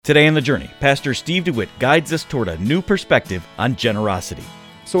Today on The Journey, Pastor Steve DeWitt guides us toward a new perspective on generosity.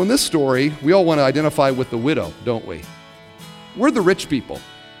 So in this story, we all want to identify with the widow, don't we? We're the rich people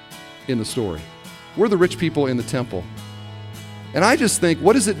in the story. We're the rich people in the temple. And I just think,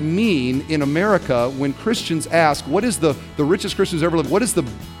 what does it mean in America when Christians ask, what is the richest Christians ever lived? What is the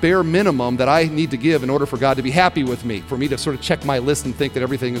bare minimum that I need to give in order for God to be happy with me, for me to sort of check my list and think that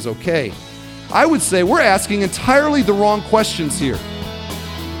everything is okay? I would say we're asking entirely the wrong questions here.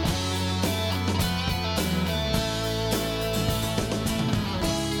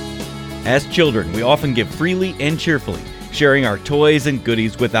 As children, we often give freely and cheerfully, sharing our toys and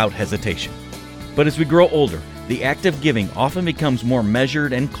goodies without hesitation. But as we grow older, the act of giving often becomes more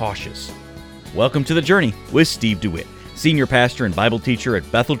measured and cautious. Welcome to The Journey with Steve DeWitt, Senior Pastor and Bible Teacher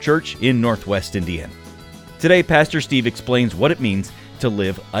at Bethel Church in Northwest Indiana. Today, Pastor Steve explains what it means to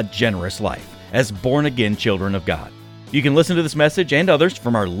live a generous life as born-again children of God. You can listen to this message and others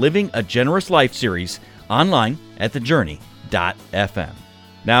from our Living a Generous Life series online at thejourney.fm.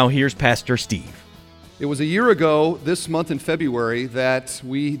 Now here's Pastor Steve. It was a year ago this month in February that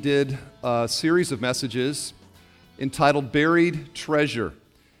we did a series of messages entitled Buried Treasure.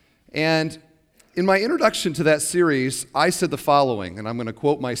 And in my introduction to that series, I said the following, and I'm going to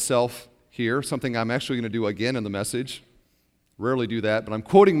quote myself here, something I'm actually going to do again in the message. Rarely do that, but I'm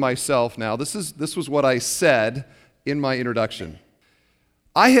quoting myself now. This was what I said in my introduction.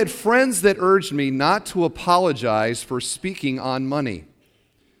 I had friends that urged me not to apologize for speaking on money.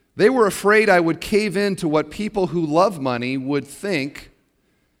 They were afraid I would cave in to what people who love money would think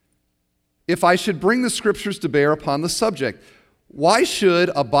if I should bring the scriptures to bear upon the subject. Why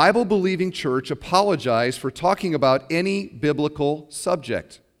should a Bible-believing church apologize for talking about any biblical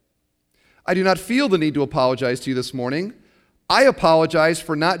subject? I do not feel the need to apologize to you this morning. I apologize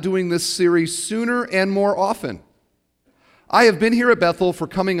for not doing this series sooner and more often. I have been here at Bethel for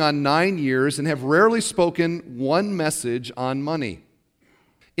coming on 9 years and have rarely spoken one message on money.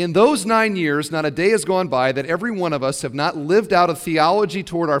 In those 9 years, not a day has gone by that every one of us have not lived out a theology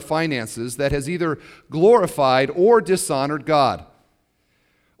toward our finances that has either glorified or dishonored God.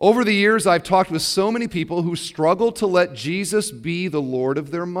 Over the years, I've talked with so many people who struggle to let Jesus be the Lord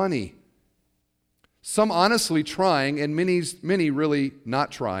of their money. Some honestly trying, and many really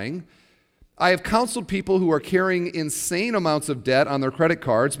not trying. I have counseled people who are carrying insane amounts of debt on their credit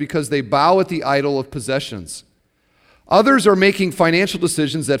cards because they bow at the idol of possessions. Others are making financial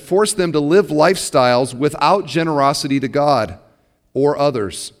decisions that force them to live lifestyles without generosity to God or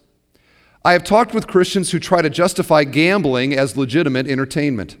others. I have talked with Christians who try to justify gambling as legitimate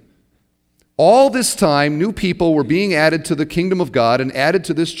entertainment. All this time, new people were being added to the kingdom of God and added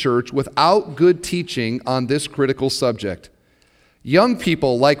to this church without good teaching on this critical subject. Young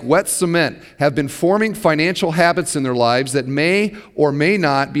people, like wet cement, have been forming financial habits in their lives that may or may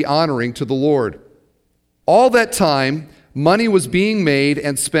not be honoring to the Lord. All that time, money was being made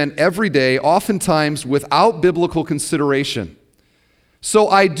and spent every day, oftentimes without biblical consideration. So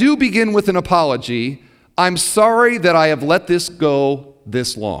I do begin with an apology. I'm sorry that I have let this go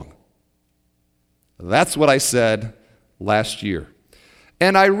this long. That's what I said last year.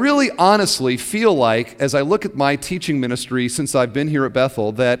 And I really honestly feel like, as I look at my teaching ministry since I've been here at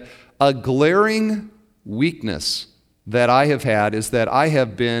Bethel, that a glaring weakness that I have had is that I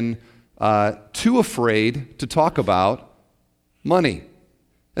have been too afraid to talk about money.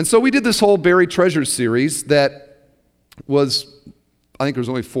 And so we did this whole Buried Treasures series that was, I think there was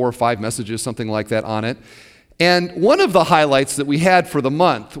only 4 or 5 messages, something like that on it. And one of the highlights that we had for the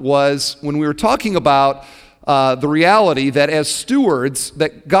month was when we were talking about the reality that as stewards,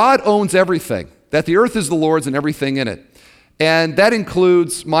 that God owns everything, that the earth is the Lord's and everything in it. And that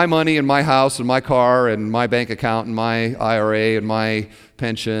includes my money and my house and my car and my bank account and my IRA and my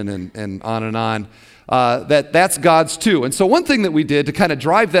pension and on and on. That's God's too. And so one thing that we did to kind of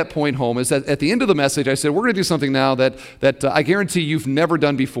drive that point home is that at the end of the message, I said, we're going to do something now that I guarantee you've never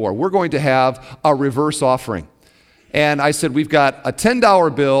done before. We're going to have a reverse offering. And I said, we've got a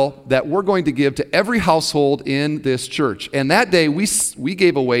 $10 bill that we're going to give to every household in this church. And that day, we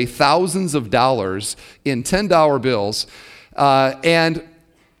gave away thousands of dollars in $10 bills and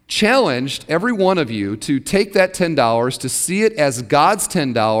challenged every one of you to take that $10, to see it as God's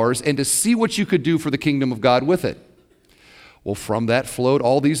 $10, and to see what you could do for the kingdom of God with it. Well, from that flowed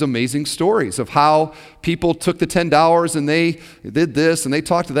all these amazing stories of how people took the $10 and they did this, and they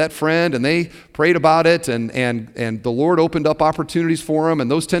talked to that friend, and they prayed about it, and the Lord opened up opportunities for them,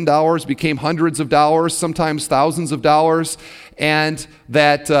 and those $10 became hundreds of dollars, sometimes thousands of dollars, and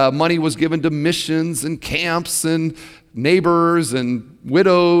that money was given to missions and camps and neighbors and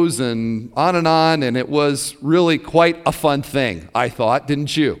widows and on, and it was really quite a fun thing, I thought,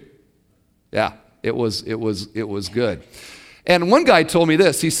 didn't you? Yeah, it was good. And one guy told me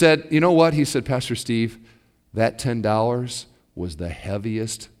this. He said, you know what? He said, Pastor Steve, that $10 was the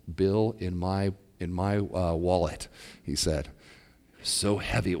heaviest bill in my wallet, he said. So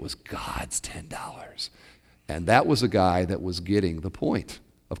heavy, it was God's $10. And that was a guy that was getting the point.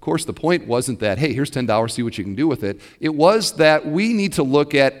 Of course, the point wasn't that, hey, here's $10, see what you can do with it. It was that we need to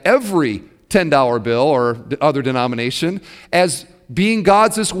look at every $10 bill or other denomination as being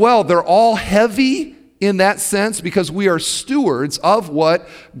God's as well. They're all heavy in that sense because we are stewards of what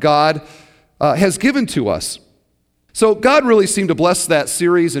God has given to us. So God really seemed to bless that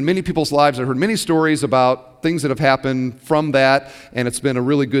series in many people's lives. I heard many stories about things that have happened from that, and it's been a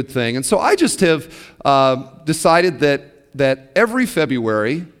really good thing. And so I just have decided that every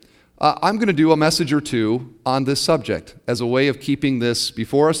February, I'm going to do a message or two on this subject as a way of keeping this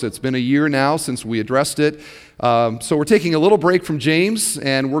before us. It's been a year now since we addressed it. So we're taking a little break from James,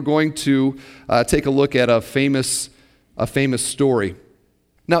 and we're going to take a look at a famous story.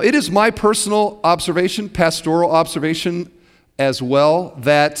 Now, it is my personal observation, pastoral observation as well,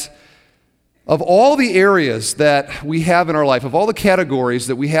 that of all the areas that we have in our life, of all the categories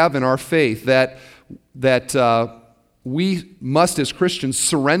that we have in our faith, that we must, as Christians,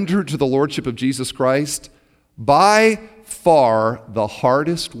 surrender to the Lordship of Jesus Christ, by far the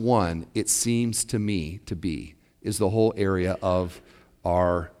hardest one, it seems to me to be, is the whole area of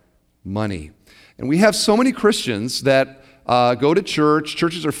our money. And we have so many Christians that go to church.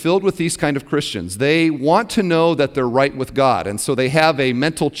 Churches are filled with these kind of Christians. They want to know that they're right with God, and so they have a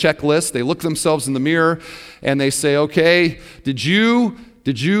mental checklist. They look themselves in the mirror and they say, okay, did you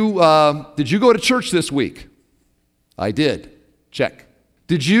go to church this week? I did. Check.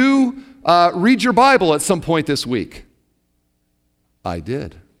 Did you read your Bible at some point this week? I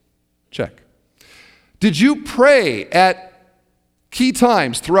did. Check. Did you pray at key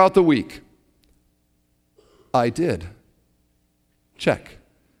times throughout the week? I did. Check.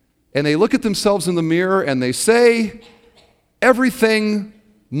 And they look at themselves in the mirror and they say, everything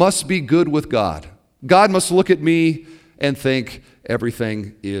must be good with God. God must look at me and think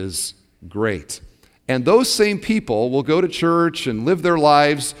everything is great. And those same people will go to church and live their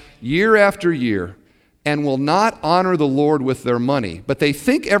lives year after year and will not honor the Lord with their money. But they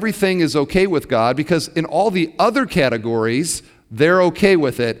think everything is okay with God because in all the other categories, they're okay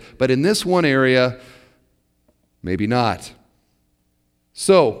with it. But in this one area, maybe not.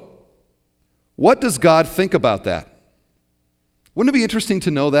 So, what does God think about that? Wouldn't it be interesting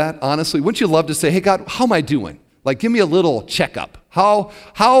to know that, honestly? Wouldn't you love to say, hey, God, how am I doing? Like, give me a little checkup. How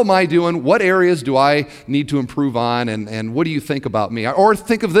am I doing? What areas do I need to improve on? And what do you think about me? Or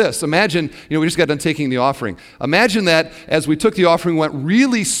think of this. Imagine, we just got done taking the offering. Imagine that as we took the offering, we went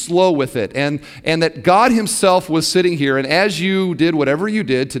really slow with it. And that God himself was sitting here. And as you did whatever you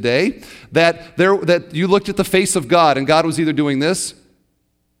did today, that you looked at the face of God. And God was either doing this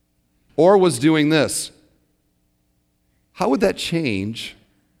or was doing this. How would that change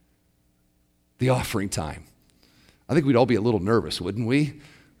the offering time? I think we'd all be a little nervous, wouldn't we?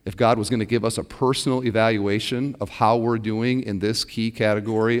 If God was going to give us a personal evaluation of how we're doing in this key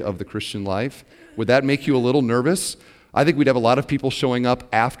category of the Christian life. Would that make you a little nervous? I think we'd have a lot of people showing up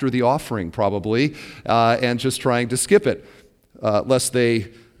after the offering probably and just trying to skip it lest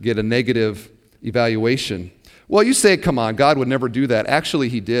they get a negative evaluation. Well, you say, come on, God would never do that. Actually,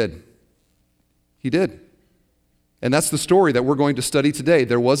 he did. He did. And that's the story that we're going to study today.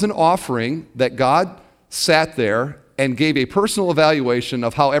 There was an offering that God sat there and gave a personal evaluation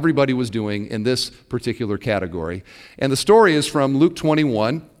of how everybody was doing in this particular category. And the story is from Luke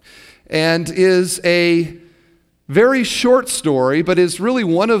 21 and is a very short story, but is really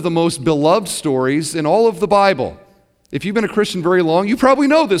one of the most beloved stories in all of the Bible. If you've been a Christian very long, you probably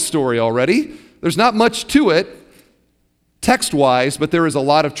know this story already. There's not much to it text-wise, but there is a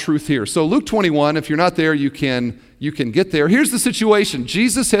lot of truth here. So Luke 21, if you're not there, you can get there. Here's the situation.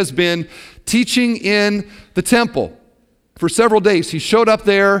 Jesus has been teaching in the temple for several days. He showed up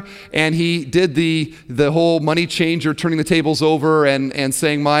there and he did the whole money changer, turning the tables over and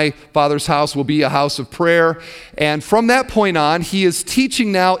saying, my Father's house will be a house of prayer. And from that point on, he is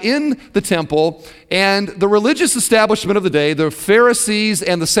teaching now in the temple, and the religious establishment of the day, the Pharisees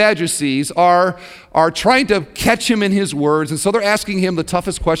and the Sadducees, are trying to catch him in his words. And so they're asking him the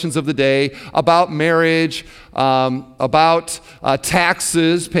toughest questions of the day about marriage, about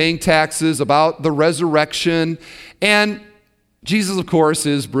taxes, paying taxes, about the resurrection. And Jesus, of course,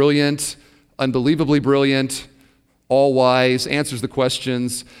 is brilliant, unbelievably brilliant, all-wise, answers the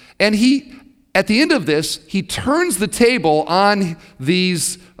questions. And he at the end of this, he turns the table on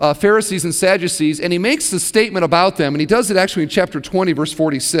these Pharisees and Sadducees, and he makes a statement about them, and he does it actually in chapter 20, verse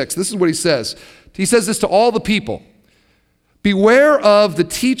 46. This is what he says. He says this to all the people. Beware of the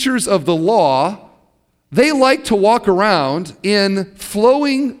teachers of the law. They like to walk around in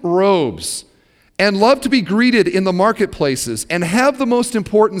flowing robes and love to be greeted in the marketplaces and have the most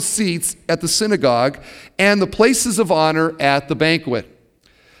important seats at the synagogue and the places of honor at the banquet.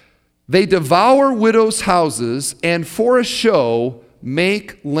 They devour widows' houses and for a show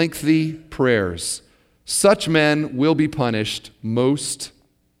make lengthy prayers. Such men will be punished most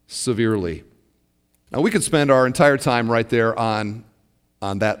severely. Now we could spend our entire time right there on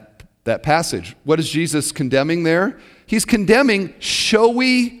that passage. What is Jesus condemning there? He's condemning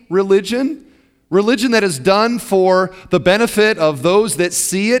showy religion that is done for the benefit of those that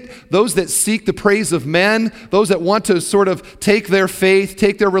see it, those that seek the praise of men, those that want to sort of take their faith,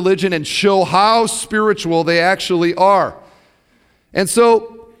 take their religion, and show how spiritual they actually are. And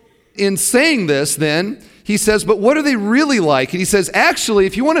so, in saying this, then, he says, but what are they really like? And he says, actually,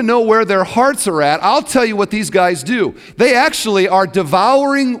 if you want to know where their hearts are at, I'll tell you what these guys do. They actually are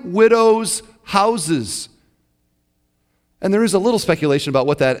devouring widows' houses. And there is a little speculation about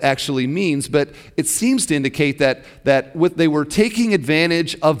what that actually means, but it seems to indicate that they were taking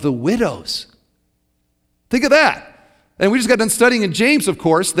advantage of the widows. Think of that. And we just got done studying in James, of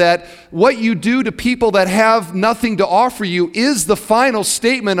course, that what you do to people that have nothing to offer you is the final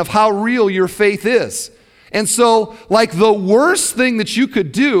statement of how real your faith is. And so, like, the worst thing that you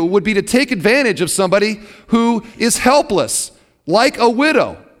could do would be to take advantage of somebody who is helpless, like a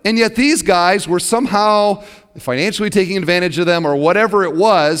widow. And yet these guys were somehow financially taking advantage of them or whatever it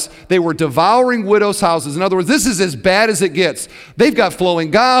was. They were devouring widows' houses. In other words, this is as bad as it gets. They've got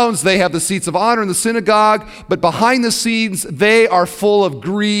flowing gowns. They have the seats of honor in the synagogue. But behind the scenes, they are full of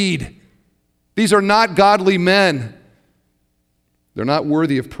greed. These are not godly men. They're not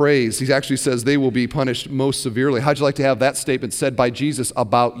worthy of praise. He actually says they will be punished most severely. How'd you like to have that statement said by Jesus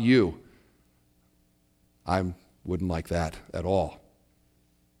about you? I wouldn't like that at all.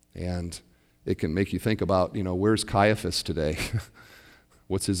 And it can make you think about, where's Caiaphas today?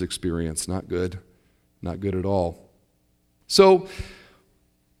 What's his experience? Not good. Not good at all. So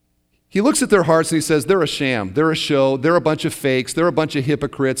he looks at their hearts and he says, they're a sham. They're a show. They're a bunch of fakes. They're a bunch of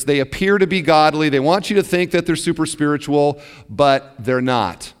hypocrites. They appear to be godly. They want you to think that they're super spiritual, but they're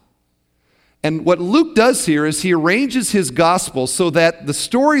not. And what Luke does here is he arranges his gospel so that the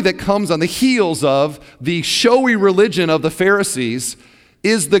story that comes on the heels of the showy religion of the Pharisees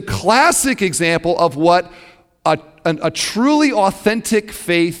is the classic example of what a truly authentic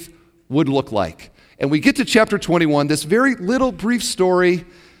faith would look like. And we get to chapter 21, this very little brief story,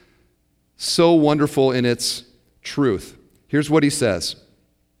 so wonderful in its truth. Here's what he says.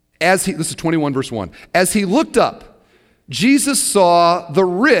 This is 21 verse 1. As he looked up, Jesus saw the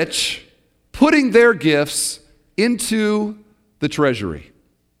rich putting their gifts into the treasury.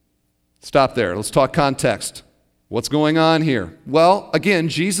 Stop there. Let's talk context. What's going on here? Well, again,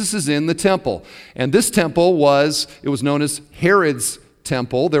 Jesus is in the temple. And this temple was known as Herod's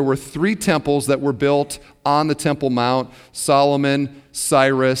temple. There were 3 temples that were built on the Temple Mount: Solomon,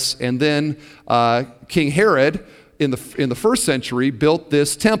 Cyrus, and then King Herod in the first century built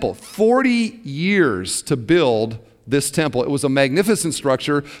this temple. 40 years to build this temple. It was a magnificent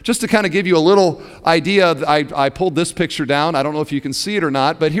structure. Just to kind of give you a little idea, I pulled this picture down. I don't know if you can see it or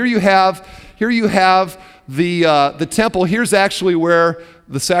not, but here you have the temple. Here's actually where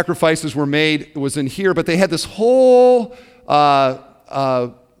the sacrifices were made. It was in here, but they had this whole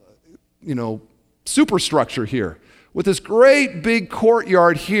superstructure here with this great big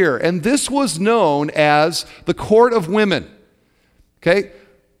courtyard here. And this was known as the Court of Women. Okay?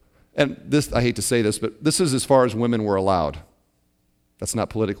 And this, I hate to say this, but this is as far as women were allowed. That's not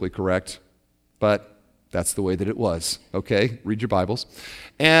politically correct, but that's the way that it was. Okay? Read your Bibles.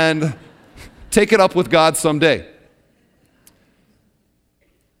 And take it up with God someday.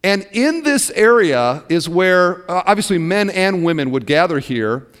 And in this area is where, obviously, men and women would gather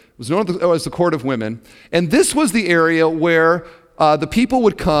here. It was known as the Court of Women. And this was the area where the people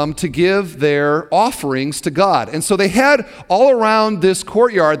would come to give their offerings to God. And so they had, all around this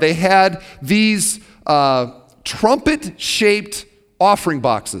courtyard, they had these trumpet-shaped offering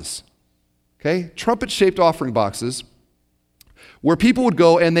boxes. Okay? Trumpet-shaped offering boxes where people would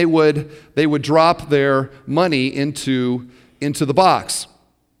go and they would drop their money into the box.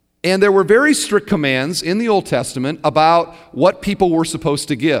 And there were very strict commands in the Old Testament about what people were supposed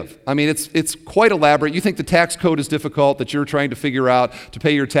to give. I mean, it's quite elaborate. You think the tax code is difficult, that you're trying to figure out to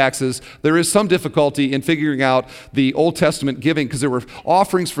pay your taxes. There is some difficulty in figuring out the Old Testament giving because there were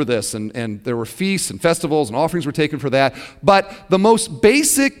offerings for this, and there were feasts and festivals, and offerings were taken for that. But the most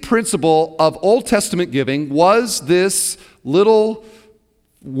basic principle of Old Testament giving was this little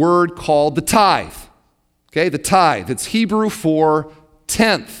word called the tithe. Okay, the tithe. It's Hebrew for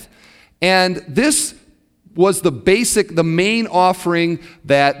tenth. And this was the main offering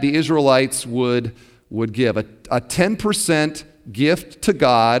that the Israelites would give, a 10% gift to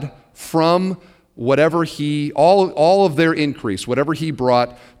God from whatever all of their increase, whatever he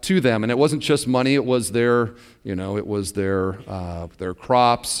brought to them. And it wasn't just money, it was their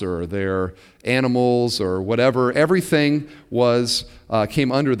crops or their animals or whatever. Everything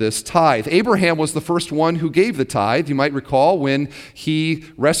came under this tithe. Abraham was the first one who gave the tithe. You might recall when he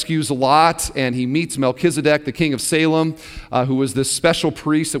rescues Lot and he meets Melchizedek, the king of Salem, who was this special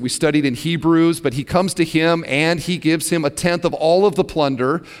priest that we studied in Hebrews, but he comes to him and he gives him a tenth of all of the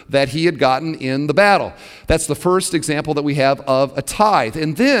plunder that he had gotten in the battle. That's the first example that we have of a tithe.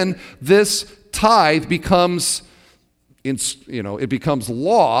 And then this tithe becomes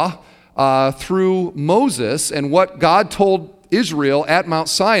law through Moses and what God told Israel at Mount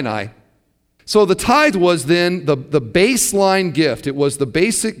Sinai. So the tithe was then the baseline gift. It was the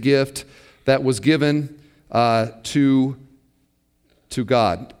basic gift that was given to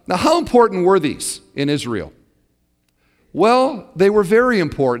God. Now, how important were these in Israel? Well, they were very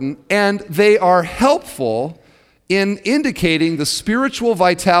important, and they are helpful in indicating the spiritual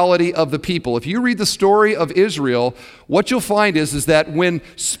vitality of the people. If you read the story of Israel, what you'll find is that when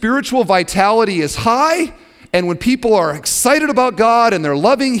spiritual vitality is high, and when people are excited about God and they're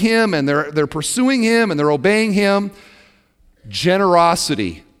loving him and they're pursuing him and they're obeying him,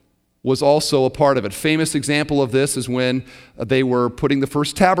 generosity was also a part of it. Famous example of this is when they were putting the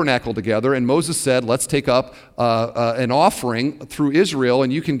first tabernacle together, and Moses said, let's take up an offering through Israel,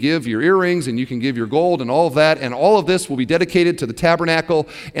 and you can give your earrings and you can give your gold and all of that, and all of this will be dedicated to the tabernacle.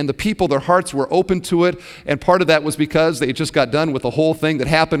 And the people, their hearts were open to it, and part of that was because they just got done with the whole thing that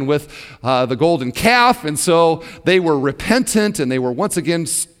happened with the golden calf, and so they were repentant and they were once again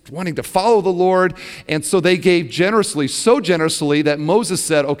wanting to follow the Lord, and so they gave generously, so generously that Moses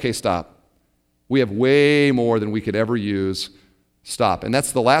said, okay, stop. We have way more than we could ever use. Stop. And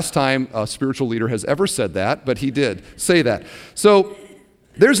that's the last time a spiritual leader has ever said that, but he did say that. So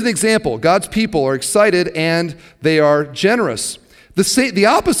there's an example. God's people are excited and they are generous. The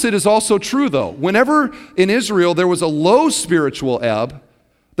opposite is also true, though. Whenever in Israel there was a low spiritual ebb,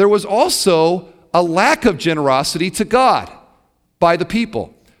 there was also a lack of generosity to God by the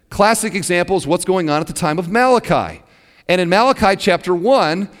people. Classic example is what's going on at the time of Malachi. And in Malachi chapter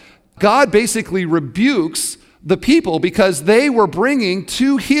 1, God basically rebukes the people because they were bringing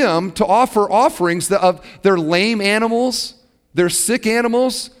to him to offer offerings of their lame animals, their sick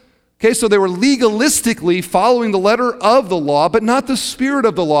animals. Okay, so they were legalistically following the letter of the law, but not the spirit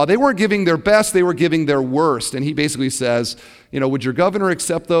of the law. They weren't giving their best, they were giving their worst. And he basically says, would your governor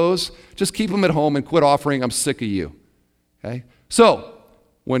accept those? Just keep them at home and quit offering. I'm sick of you. Okay, so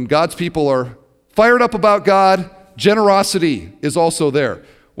when God's people are fired up about God, generosity is also there.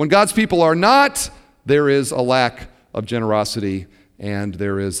 When God's people are not, there is a lack of generosity and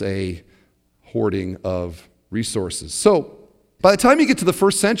there is a hoarding of resources. So by the time you get to the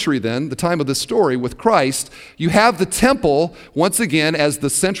first century then, the time of this story with Christ, you have the temple once again as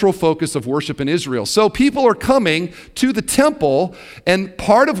the central focus of worship in Israel. So people are coming to the temple, and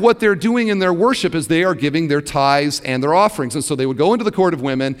part of what they're doing in their worship is they are giving their tithes and their offerings. And so they would go into the court of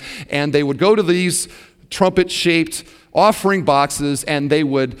women and they would go to these trumpet-shaped offering boxes and they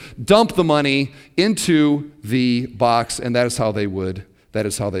would dump the money into the box, and that is how they would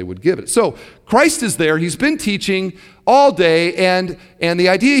give it. So Christ is there. He's been teaching all day, and the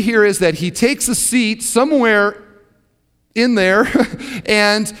idea here is that he takes a seat somewhere in there,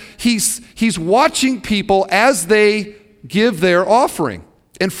 and he's watching people as they give their offering.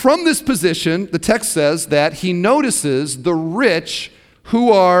 And from this position, the text says that he notices the rich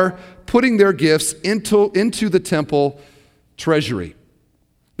who are putting their gifts into the temple treasury.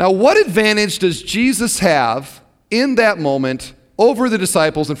 Now, what advantage does Jesus have in that moment over the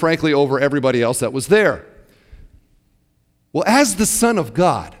disciples and frankly over everybody else that was there? Well, as the Son of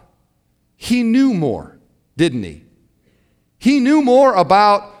God, he knew more, didn't he? He knew more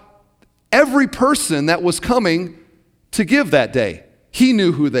about every person that was coming to give that day. He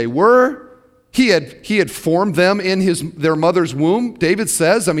knew who they were. He had formed them in their mother's womb. David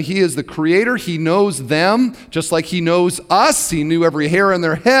says, he is the creator. He knows them just like he knows us. He knew every hair on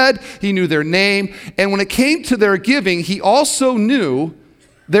their head. He knew their name. And when it came to their giving, he also knew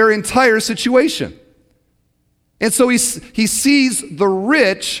their entire situation. And so he sees the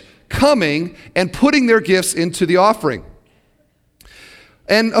rich coming and putting their gifts into the offering.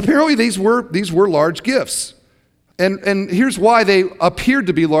 And apparently these were large gifts. And here's why they appeared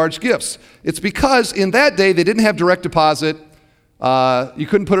to be large gifts. It's because in that day they didn't have direct deposit. You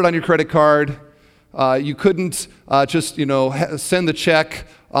couldn't put it on your credit card. You couldn't just send the check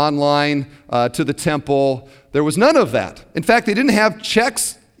online to the temple. There was none of that. In fact, they didn't have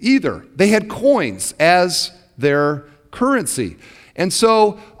checks either. They had coins as their currency. And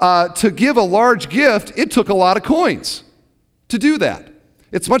so to give a large gift, it took a lot of coins to do that.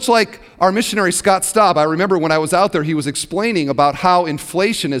 It's much like our missionary Scott Staub. I remember when I was out there, he was explaining about how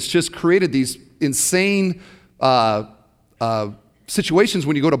inflation has just created these insane situations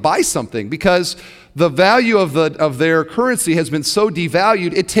when you go to buy something, because the value of their currency has been so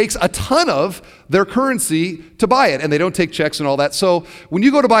devalued, it takes a ton of their currency to buy it, and they don't take checks and all that. So when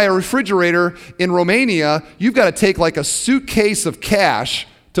you go to buy a refrigerator in Romania, you've got to take like a suitcase of cash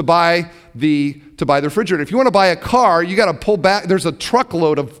to buy the refrigerator. If you want to buy a car, you got to pull back. There's a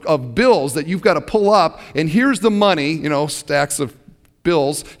truckload of bills that you've got to pull up, and here's the money, stacks of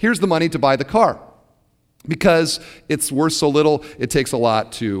bills. Here's the money to buy the car. Because it's worth so little, it takes a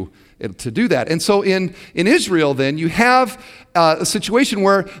lot to do that. And so in Israel then, you have a situation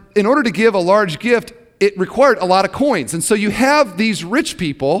where in order to give a large gift, it required a lot of coins. And so you have these rich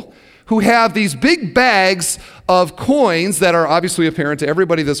people who have these big bags of coins that are obviously apparent to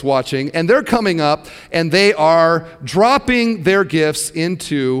everybody that's watching, and they're coming up and they are dropping their gifts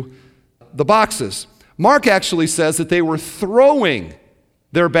into the boxes. Mark actually says that they were throwing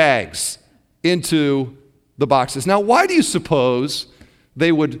their bags into the boxes. Now, why do you suppose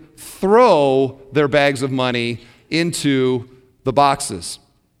they would throw their bags of money into the boxes?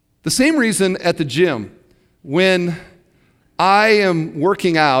 The same reason at the gym, when I am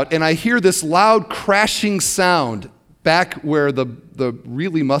working out and I hear this loud crashing sound back where the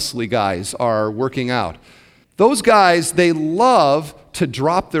really muscly guys are working out. Those guys, they love to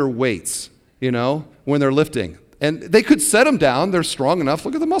drop their weights, when they're lifting. And they could set them down. They're strong enough.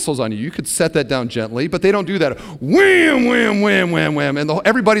 Look at the muscles on you. You could set that down gently, but they don't do that. Wham, wham, wham, wham, wham. And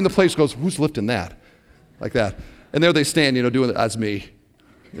everybody in the place goes, who's lifting that? Like that. And there they stand, doing it. That's me,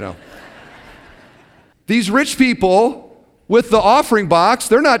 These rich people with the offering box,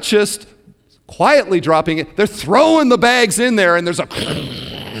 they're not just quietly dropping it. They're throwing the bags in there, and there's a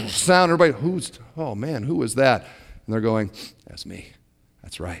sound. Everybody, who is that? And they're going, that's me.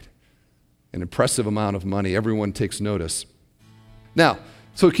 That's right. An impressive amount of money. Everyone takes notice. Now,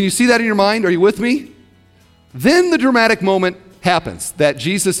 so can you see that in your mind? Are you with me? Then the dramatic moment happens that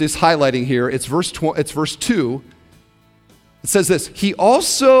Jesus is highlighting here. It's verse 2. It says this: he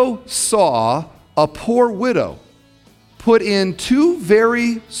also saw a poor widow put in 2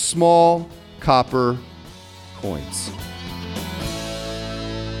 very small copper coins.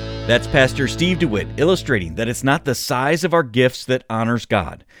 That's Pastor Steve DeWitt illustrating that it's not the size of our gifts that honors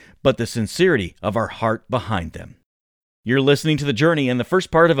God, but the sincerity of our heart behind them. You're listening to The Journey and the first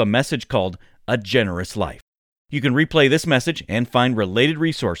part of a message called A Generous Life. You can replay this message and find related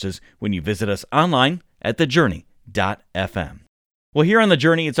resources when you visit us online at thejourney.fm. Well, here on The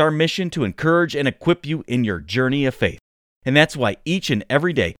Journey, it's our mission to encourage and equip you in your journey of faith. And that's why each and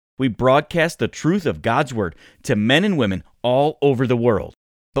every day we broadcast the truth of God's Word to men and women all over the world.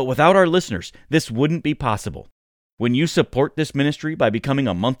 But without our listeners, this wouldn't be possible. When you support this ministry by becoming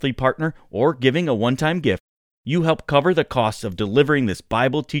a monthly partner or giving a one-time gift, you help cover the costs of delivering this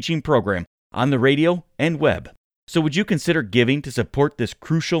Bible teaching program on the radio and web. So would you consider giving to support this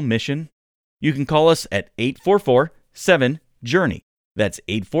crucial mission? You can call us at 844-7-JOURNEY. That's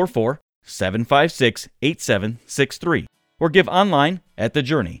 844-756-8763. Or give online at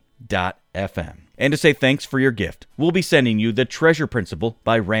thejourney.fm. And to say thanks for your gift, we'll be sending you The Treasure Principle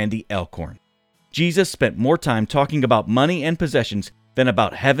by Randy Alcorn. Jesus spent more time talking about money and possessions than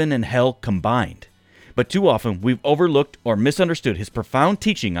about heaven and hell combined. But too often, we've overlooked or misunderstood his profound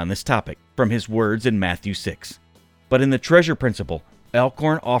teaching on this topic from his words in Matthew 6. But in The Treasure Principle,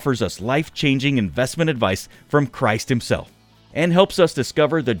 Alcorn offers us life-changing investment advice from Christ himself and helps us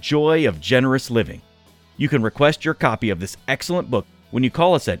discover the joy of generous living. You can request your copy of this excellent book when you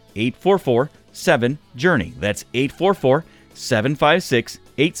call us at 844-7-JOURNEY. That's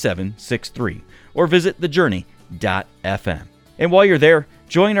 844-756-8763. Or visit thejourney.fm. And while you're there,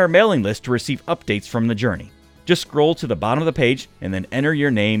 join our mailing list to receive updates from The Journey. Just scroll to the bottom of the page and then enter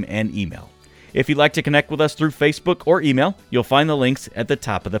your name and email. If you'd like to connect with us through Facebook or email, you'll find the links at the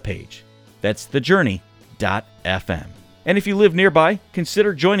top of the page. That's thejourney.fm. And if you live nearby,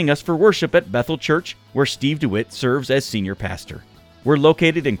 consider joining us for worship at Bethel Church, where Steve DeWitt serves as senior pastor. We're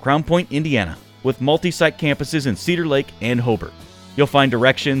located in Crown Point, Indiana, with multi-site campuses in Cedar Lake and Hobart. You'll find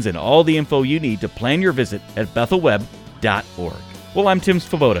directions and all the info you need to plan your visit at bethelweb.org. Well, I'm Tim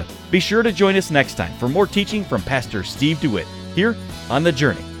Svoboda. Be sure to join us next time for more teaching from Pastor Steve DeWitt here on The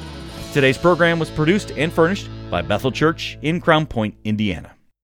Journey. Today's program was produced and furnished by Bethel Church in Crown Point, Indiana.